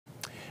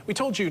We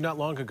told you not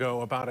long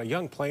ago about a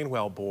young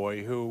Plainwell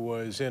boy who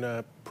was in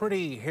a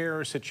pretty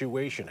hairy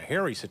situation.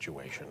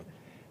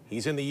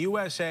 He's in the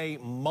USA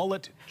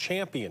Mullet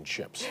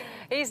Championships.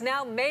 He's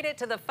now made it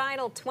to the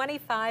final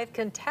 25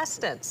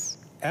 contestants.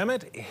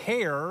 Emmett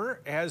Hare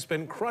has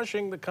been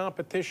crushing the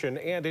competition,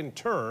 and in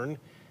turn,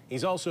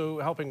 he's also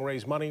helping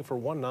raise money for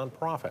one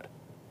nonprofit.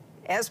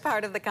 As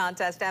part of the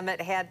contest,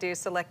 Emmett had to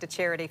select a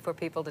charity for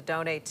people to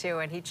donate to,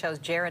 and he chose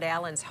Jared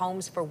Allen's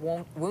Homes for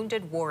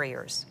Wounded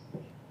Warriors.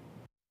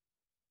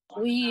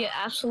 We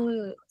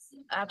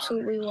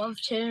absolutely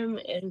loved him,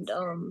 and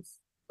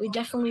we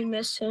definitely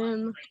miss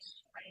him,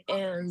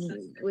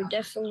 and we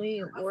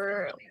definitely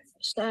were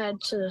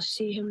sad to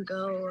see him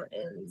go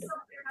and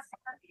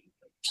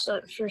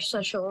for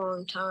such a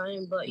long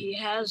time, but he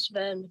has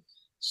been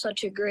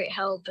such a great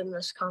help in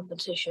this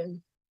competition.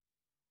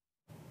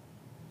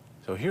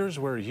 So here's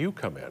where you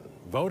come in.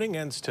 Voting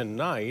ends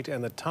tonight,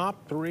 and the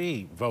top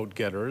 3 vote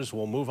getters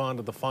will move on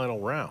to the final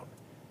round.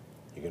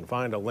 You can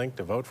find a link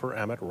to vote for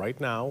Emmett right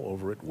now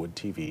over at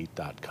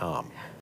woodtv.com.